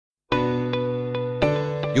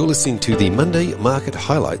You're listening to the Monday Market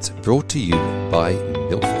Highlights brought to you by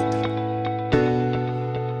Milford.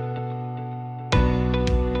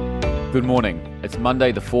 Good morning. It's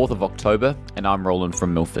Monday the 4th of October and I'm Roland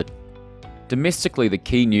from Milford. Domestically, the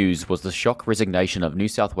key news was the shock resignation of New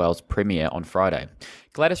South Wales Premier on Friday.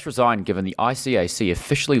 Gladys resigned given the ICAC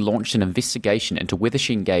officially launched an investigation into whether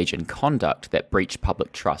she engaged in conduct that breached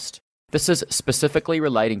public trust. This is specifically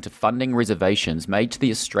relating to funding reservations made to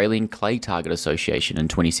the Australian Clay Target Association in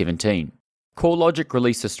 2017. CoreLogic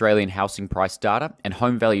released Australian housing price data and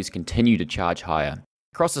home values continue to charge higher.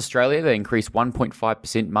 Across Australia, they increased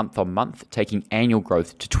 1.5% month on month, taking annual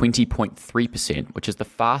growth to 20.3%, which is the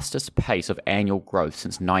fastest pace of annual growth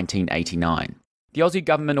since 1989. The Aussie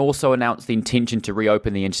government also announced the intention to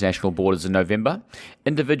reopen the international borders in November.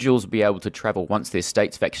 Individuals will be able to travel once their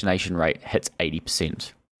state's vaccination rate hits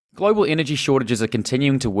 80%. Global energy shortages are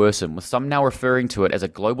continuing to worsen, with some now referring to it as a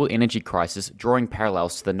global energy crisis, drawing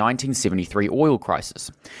parallels to the 1973 oil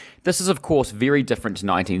crisis. This is of course very different to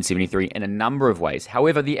 1973 in a number of ways.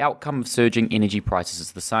 However, the outcome of surging energy prices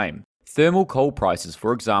is the same. Thermal coal prices,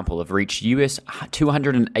 for example, have reached US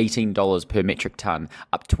 $218 per metric tonne,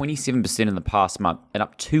 up 27% in the past month and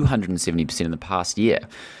up 270% in the past year.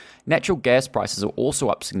 Natural gas prices are also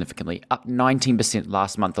up significantly, up 19%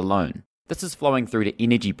 last month alone. This is flowing through to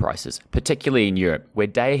energy prices, particularly in Europe, where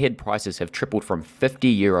day-ahead prices have tripled from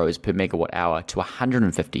 €50 per megawatt hour to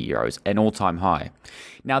 €150, an all-time high.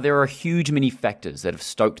 Now, there are a huge many factors that have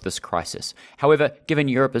stoked this crisis. However, given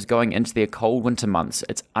Europe is going into their cold winter months,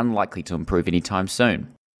 it's unlikely to improve anytime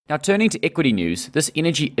soon. Now, turning to equity news, this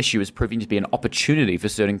energy issue is proving to be an opportunity for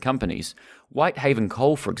certain companies. Whitehaven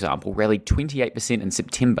Coal, for example, rallied 28% in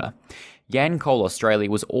September. Yancoal Australia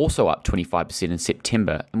was also up 25% in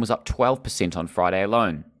September and was up 12% on Friday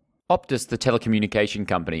alone. Optus, the telecommunication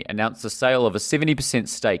company, announced the sale of a 70%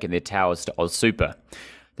 stake in their towers to AusSuper.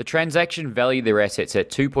 The transaction valued their assets at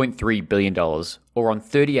 $2.3 billion, or on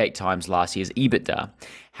 38 times last year's EBITDA.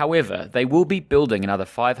 However, they will be building another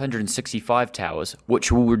 565 towers, which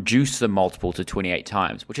will reduce the multiple to 28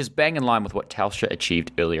 times, which is bang in line with what Telstra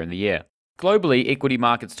achieved earlier in the year. Globally, equity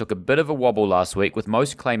markets took a bit of a wobble last week, with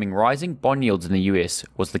most claiming rising bond yields in the US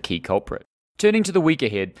was the key culprit. Turning to the week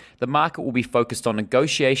ahead, the market will be focused on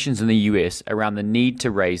negotiations in the US around the need to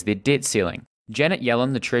raise their debt ceiling. Janet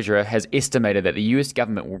Yellen, the Treasurer, has estimated that the US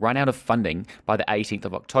government will run out of funding by the 18th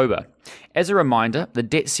of October. As a reminder, the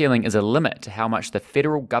debt ceiling is a limit to how much the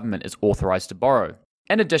federal government is authorized to borrow.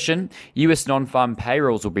 In addition, US non-farm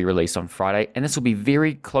payrolls will be released on Friday, and this will be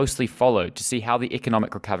very closely followed to see how the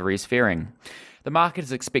economic recovery is faring. The market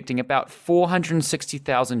is expecting about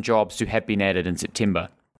 460,000 jobs to have been added in September.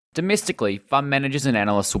 Domestically, fund managers and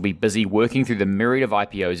analysts will be busy working through the myriad of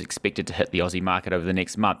IPOs expected to hit the Aussie market over the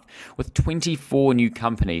next month, with 24 new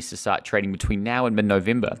companies to start trading between now and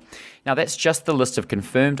mid-November. Now, that's just the list of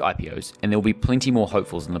confirmed IPOs, and there will be plenty more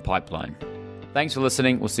hopefuls in the pipeline. Thanks for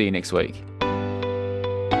listening. We'll see you next week.